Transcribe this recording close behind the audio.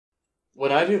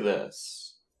When I do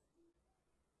this,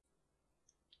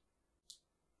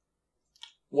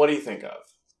 what do you think of?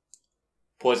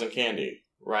 Poison candy,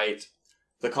 right?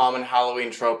 The common Halloween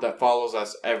trope that follows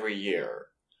us every year.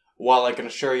 While I can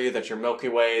assure you that your Milky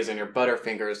Ways and your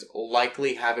Butterfingers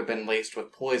likely haven't been laced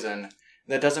with poison,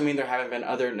 that doesn't mean there haven't been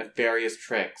other nefarious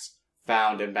tricks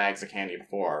found in bags of candy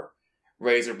before.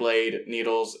 Razor blade,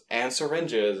 needles, and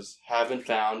syringes have been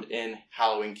found in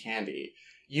Halloween candy.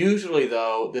 Usually,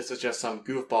 though, this is just some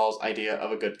goofball's idea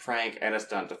of a good prank and it's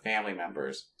done to family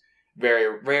members.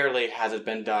 Very rarely has it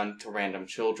been done to random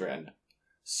children.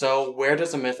 So, where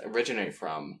does the myth originate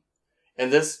from?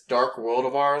 In this dark world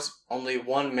of ours, only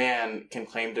one man can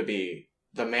claim to be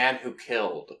the man who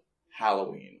killed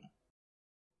Halloween.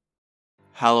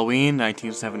 Halloween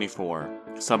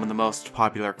 1974. Some of the most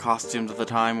popular costumes of the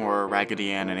time were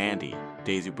Raggedy Ann and Andy,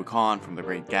 Daisy Buchan from The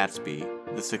Great Gatsby,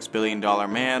 the $6 Billion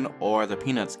Man, or the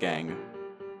Peanuts Gang.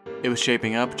 It was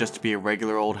shaping up just to be a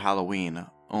regular old Halloween.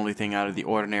 Only thing out of the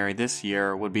ordinary this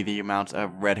year would be the amount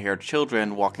of red-haired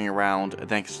children walking around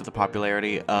thanks to the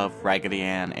popularity of Raggedy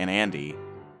Ann and Andy.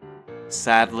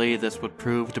 Sadly, this would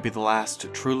prove to be the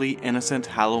last truly innocent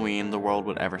Halloween the world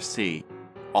would ever see,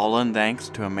 all in thanks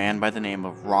to a man by the name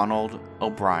of Ronald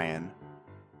O'Brien.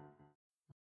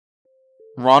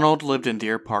 Ronald lived in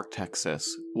Deer Park,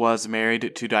 Texas, was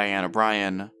married to Diana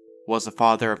Bryan, was the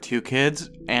father of 2 kids,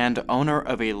 and owner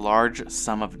of a large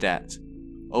sum of debt.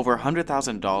 Over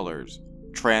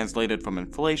 $100,000. Translated from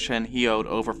inflation, he owed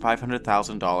over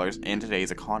 $500,000 in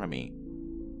today's economy.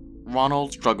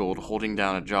 Ronald struggled holding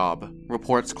down a job.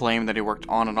 Reports claim that he worked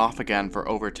on and off again for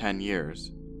over 10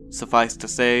 years. Suffice to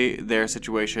say, their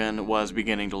situation was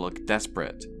beginning to look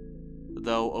desperate.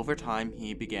 Though over time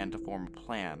he began to form a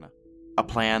plan. A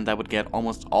plan that would get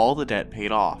almost all the debt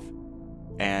paid off.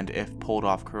 And if pulled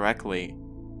off correctly,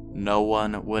 no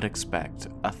one would expect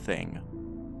a thing.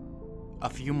 A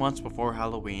few months before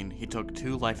Halloween, he took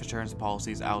 2 life insurance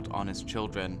policies out on his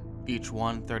children, each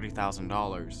one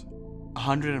 $30,000.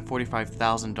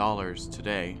 $145,000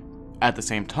 today. At the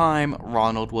same time,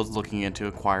 Ronald was looking into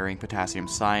acquiring potassium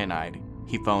cyanide.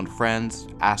 He phoned friends,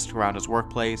 asked around his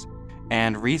workplace,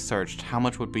 and researched how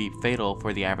much would be fatal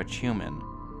for the average human.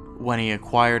 When he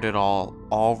acquired it all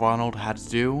Ronald had to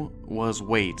do was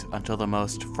wait until the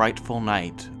most frightful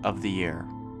night of the year.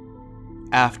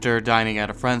 After dining at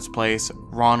a friend's place,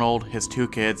 Ronald, his 2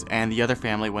 kids, and the other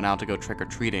family went out to go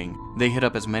trick-or-treating. They hit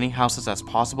up as many houses as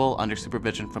possible under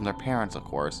supervision from their parents, of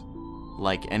course.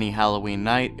 Like any Halloween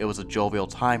night, it was a jovial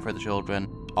time for the children,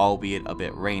 albeit a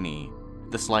bit rainy.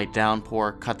 The slight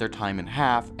downpour cut their time in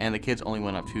half, and the kids only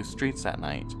went up 2 streets that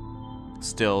night.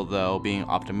 Still, though, being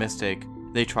optimistic,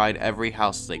 they tried every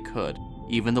house they could,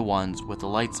 even the ones with the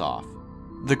lights off.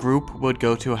 The group would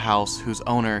go to a house whose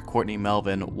owner, Courtney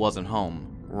Melvin, wasn't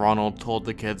home. Ronald told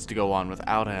the kids to go on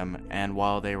without him, and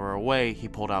while they were away, he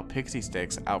pulled out pixie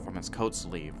sticks out from his coat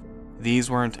sleeve. These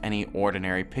weren't any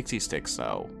ordinary pixie sticks,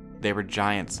 though. They were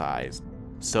giant-sized,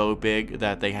 so big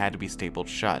that they had to be stapled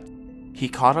shut. He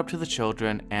caught up to the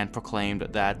children and proclaimed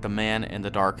that the man in the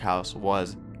dark house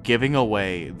was giving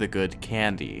away the good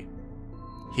candy.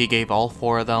 He gave all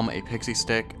 4 of them a pixie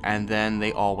stick, and then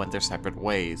they all went their separate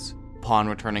ways. Upon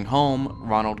returning home,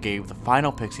 Ronald gave the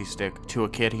final pixie stick to a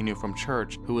kid he knew from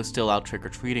church who was still out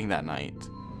trick-or-treating that night.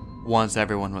 Once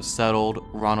everyone was settled,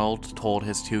 Ronald told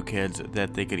his 2 kids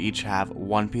that they could each have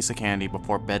 1 piece of candy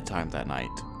before bedtime that night.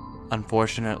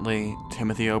 Unfortunately,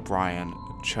 Timothy O'Brien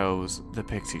chose the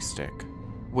pixie stick.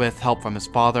 With help from his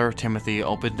father, Timothy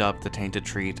opened up the tainted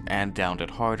treat and downed it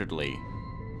heartedly.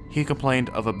 He complained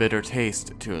of a bitter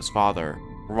taste to his father.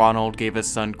 Ronald gave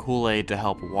his son Kool-Aid to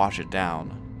help wash it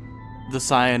down. The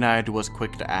cyanide was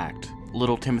quick to act.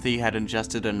 Little Timothy had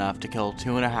ingested enough to kill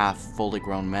 2.5 fully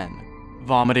grown men.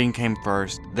 Vomiting came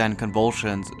first, then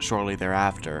convulsions shortly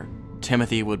thereafter.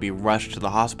 Timothy would be rushed to the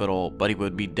hospital, but he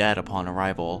would be dead upon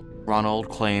arrival. Ronald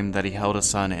claimed that he held his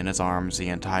son in his arms the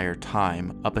entire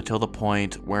time, up until the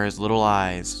point where his little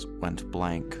eyes went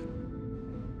blank.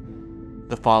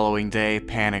 The following day,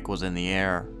 panic was in the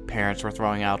air. Parents were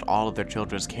throwing out all of their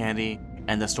children's candy,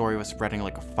 and the story was spreading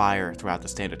like a fire throughout the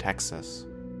state of Texas.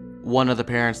 One of the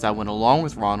parents that went along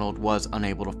with Ronald was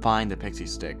unable to find the pixie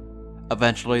stick.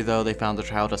 Eventually, though, they found the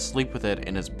child asleep with it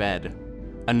in his bed.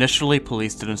 Initially,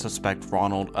 police didn't suspect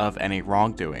Ronald of any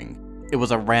wrongdoing. It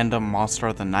was a random monster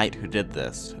of the night who did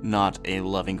this, not a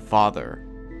loving father.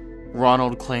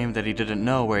 Ronald claimed that he didn't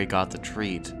know where he got the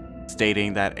treat,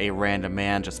 stating that a random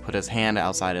man just put his hand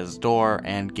outside his door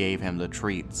and gave him the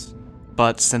treats.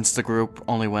 But since the group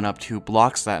only went up 2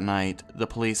 blocks that night, the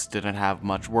police didn't have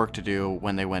much work to do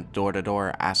when they went door to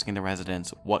door asking the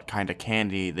residents what kind of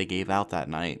candy they gave out that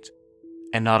night.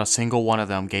 and not a single one of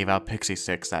them gave out pixie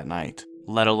sticks that night,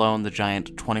 let alone the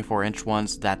giant 24-inch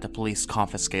ones that the police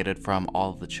confiscated from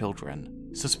all of the children.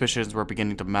 Suspicions were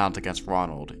beginning to mount against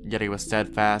Ronald, yet he was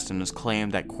steadfast in his claim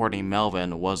that Courtney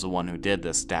Melvin was the one who did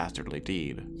this dastardly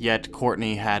deed. Yet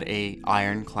Courtney had an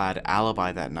ironclad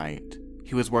alibi that night.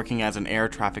 He was working as an air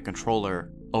traffic controller.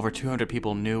 Over 200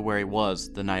 people knew where he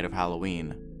was the night of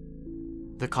Halloween.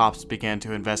 The cops began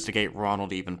to investigate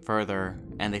Ronald even further,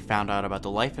 and they found out about the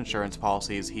life insurance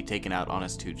policies he'd taken out on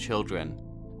his 2 children.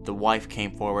 The wife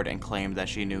came forward and claimed that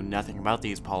she knew nothing about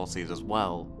these policies as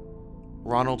well.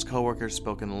 Ronald's coworkers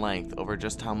spoke in length over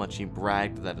just how much he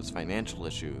bragged that his financial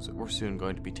issues were soon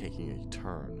going to be taking a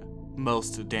turn.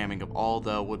 Most damning of all,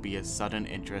 though, would be his sudden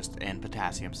interest in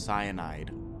potassium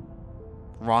cyanide.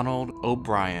 Ronald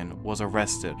O'Brien was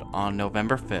arrested on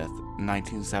November 5th,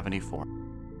 1974.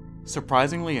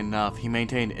 Surprisingly enough, he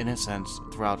maintained innocence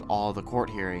throughout all the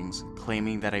court hearings,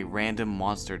 claiming that a random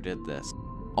monster did this.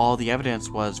 All the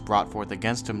evidence was brought forth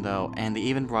against him, though, and they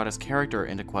even brought his character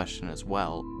into question as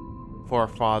well. For a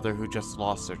father who just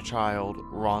lost their child,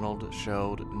 Ronald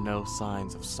showed no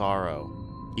signs of sorrow,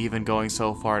 even going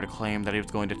so far to claim that he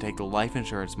was going to take the life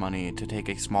insurance money to take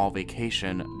a small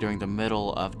vacation during the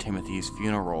middle of Timothy's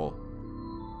funeral.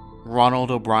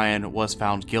 Ronald O'Brien was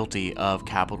found guilty of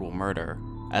capital murder,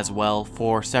 as well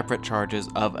 4 separate charges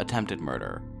of attempted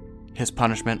murder. His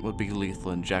punishment would be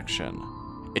lethal injection.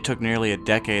 It took nearly a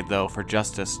decade, though, for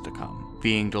justice to come,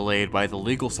 being delayed by the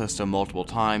legal system multiple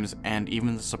times and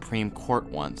even the Supreme Court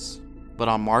once. But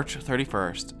on March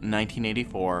 31st,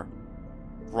 1984,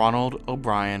 Ronald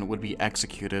O'Brien would be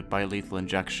executed by lethal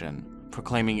injection,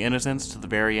 proclaiming innocence to the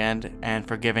very end and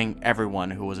forgiving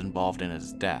everyone who was involved in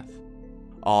his death.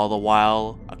 All the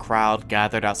while, a crowd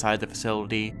gathered outside the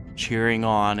facility, cheering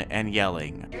on and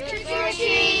yelling,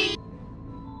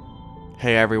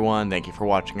 "Hey everyone, thank you for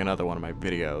watching another one of my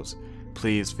videos.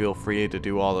 Please feel free to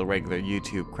do all the regular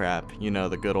YouTube crap, you know,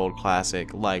 the good old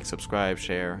classic, like, subscribe,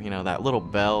 share, you know, that little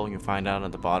bell you find down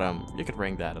at the bottom, you can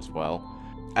ring that as well.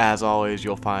 As always,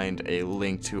 you'll find a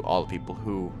link to all the people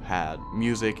who had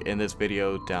music in this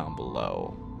video down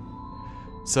below.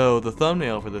 So the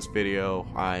thumbnail for this video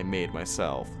I made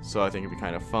myself, so I think it'd be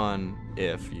kind of fun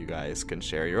if you guys can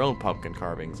share your own pumpkin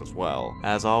carvings as well.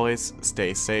 As always,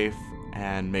 stay safe,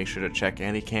 and make sure to check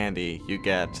any candy you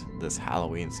get this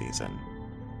Halloween season.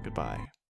 Goodbye.